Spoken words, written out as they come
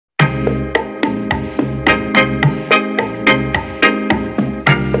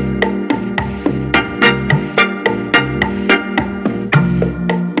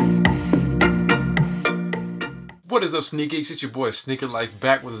What is up, Sneak Geeks? It's your boy Sneaker Life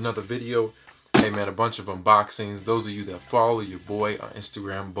back with another video. Hey man, a bunch of unboxings. Those of you that follow your boy on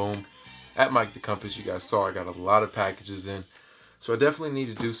Instagram, boom, at Mike the Compass, you guys saw I got a lot of packages in. So I definitely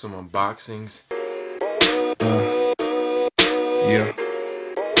need to do some unboxings. Yeah.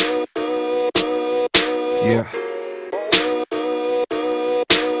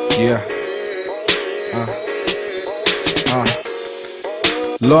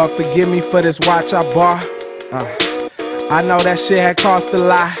 Lord, forgive me for this watch I bought. I know that shit had cost a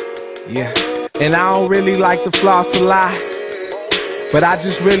lot. Yeah. And I don't really like to floss a lot, but I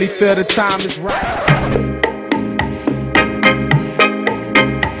just really feel the time is right.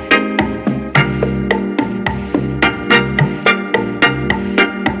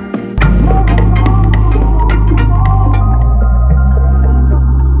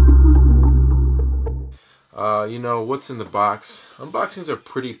 You know, what's in the box? Unboxings are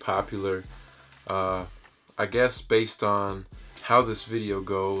pretty popular. I guess based on how this video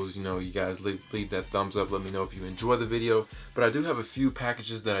goes, you know, you guys leave that thumbs up. Let me know if you enjoy the video. But I do have a few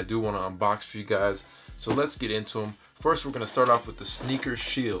packages that I do want to unbox for you guys. So let's get into them. First, we're going to start off with the sneaker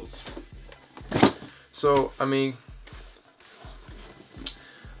shields. So, I mean,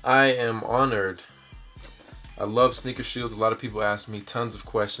 I am honored. I love sneaker shields. A lot of people ask me tons of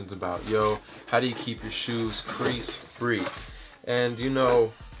questions about, yo, how do you keep your shoes crease free? And you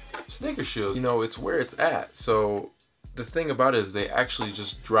know, sneaker shields, you know, it's where it's at. So the thing about it is they actually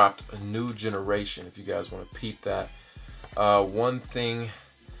just dropped a new generation, if you guys want to peep that. One thing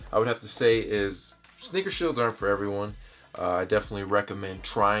I would have to say is sneaker shields aren't for everyone. I definitely recommend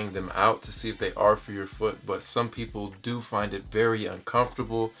trying them out to see if they are for your foot, but some people do find it very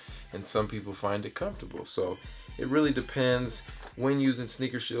uncomfortable and some people find it comfortable. So it really depends. When using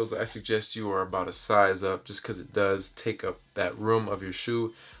sneaker shields, I suggest you are about a size up just because it does take up that room of your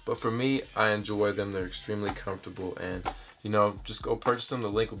shoe. But for me, I enjoy them. They're extremely comfortable, and you know, just go purchase them. The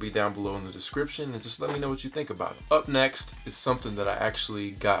link will be down below in the description, and just let me know what you think about them. Up next is something that I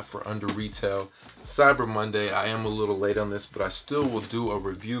actually got for under retail. Cyber Monday. I am a little late on this, but I still will do a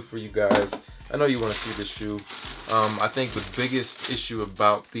review for you guys. I know you want to see this shoe. I think the biggest issue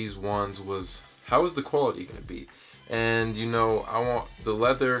about these ones was, how is the quality going to be? And you know, I want the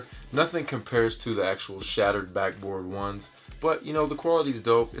leather. Nothing compares to the actual shattered backboard ones. But you know, the quality is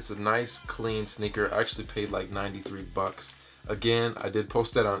dope. It's a nice, clean sneaker. I actually paid like 93 bucks. Again, I did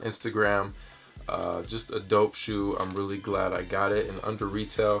post that on Instagram. Just a dope shoe. I'm really glad I got it. And under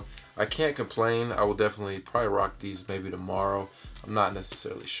retail, I can't complain. I will definitely probably rock these maybe tomorrow. I'm not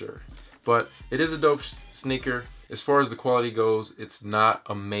necessarily sure. But it is a dope sneaker. As far as the quality goes, it's not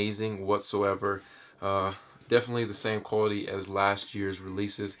amazing whatsoever. Definitely the same quality as last year's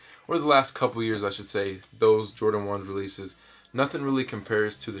releases, or the last couple years I should say, those Jordan 1 releases. Nothing really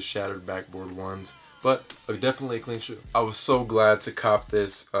compares to the shattered backboard ones, but definitely a clean shoe. I was so glad to cop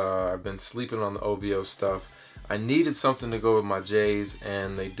this. I've been sleeping on the OVO stuff. I needed something to go with my J's,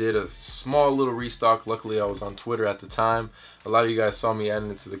 and they did a small little restock. Luckily, I was on Twitter at the time. A lot of you guys saw me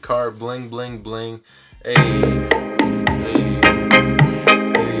adding it to the cart. Bling, bling, bling. Hey, hey,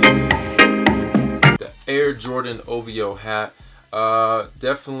 the Air Jordan OVO hat.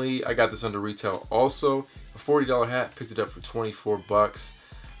 Definitely, I got this under retail also. A $40 hat, picked it up for 24 bucks.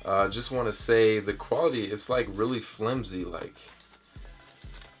 Just want to say the quality, it's like really flimsy. Like,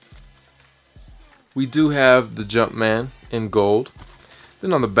 we do have the Jumpman in gold.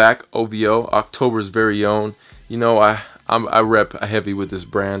 Then on the back, OVO, October's very own. You know, I rep heavy with this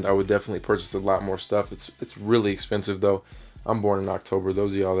brand. I would definitely purchase a lot more stuff. It's really expensive though. I'm born in October.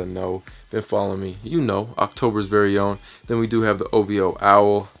 Those of y'all that know, been following me, you know, October's very own. Then we do have the OVO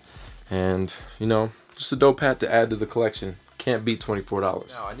Owl, and you know, just a dope hat to add to the collection. Can't beat $24.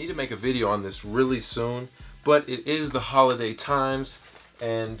 Now, I need to make a video on this really soon, but it is the holiday times,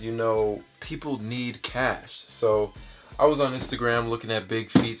 and you know, people need cash. So I was on Instagram looking at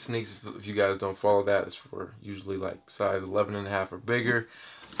Big Feet sneaks. If you guys don't follow that, it's for usually like size 11.5 or bigger.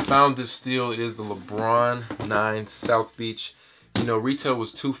 Found this steal. It is the LeBron 9 South Beach. You know, retail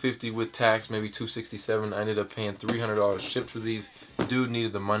was $250 with tax, maybe $267. I ended up paying $300 shipped for these. The dude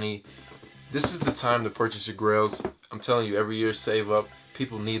needed the money. This is the time to purchase your grails. I'm telling you, every year save up.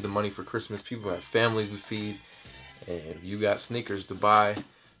 People need the money for Christmas. People have families to feed, and you got sneakers to buy.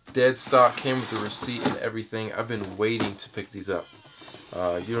 Dead stock, came with the receipt and everything. I've been waiting to pick these up.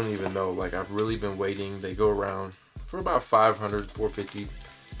 You don't even know. Like, I've really been waiting. They go around for about 500, 450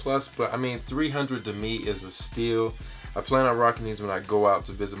 plus, but I mean, 300 to me is a steal. I plan on rocking these when I go out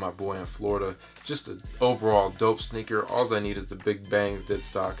to visit my boy in Florida. Just an overall dope sneaker. All I need is the big bangs, dead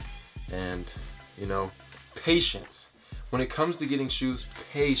stock, and you know, patience. When it comes to getting shoes,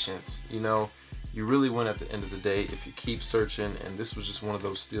 patience. You know, You really win at the end of the day if you keep searching, and this was just one of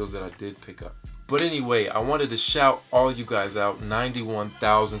those steals that I did pick up. But anyway, I wanted to shout all you guys out.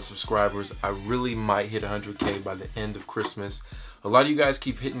 91,000 subscribers. I really might hit 100K by the end of Christmas. A lot of you guys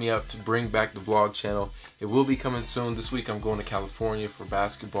keep hitting me up to bring back the vlog channel. It will be coming soon. This week I'm going to California for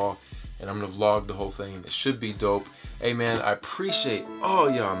basketball, and I'm gonna vlog the whole thing. It should be dope. Hey man, I appreciate all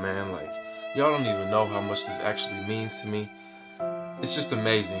y'all, man. Like, y'all don't even know how much this actually means to me. It's just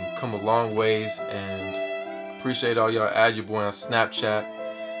amazing. Come a long ways, and appreciate all y'all. Add your boy on Snapchat.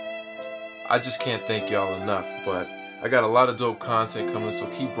 I just can't thank y'all enough. But I got a lot of dope content coming, so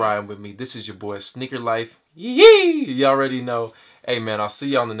keep riding with me. This is your boy Sneaker Life. Yee! You already know. Hey man, I'll see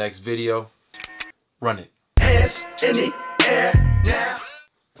y'all in the next video. Run it. Hands in the air now.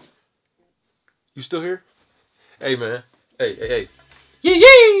 You still here? Hey man. Hey.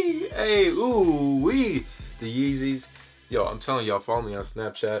 Yee! Hey, ooh wee. The Yeezys. Yo, I'm telling y'all, follow me on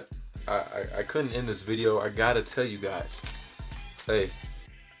Snapchat. I couldn't end this video. I gotta tell you guys. Hey.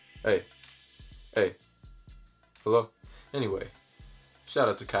 Hello? Anyway, shout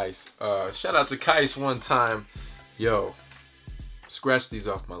out to Kais. Shout out to Kais one time. Yo, scratch these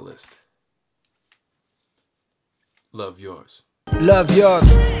off my list. Love yours. Love yours.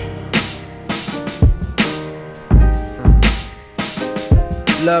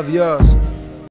 Love yours.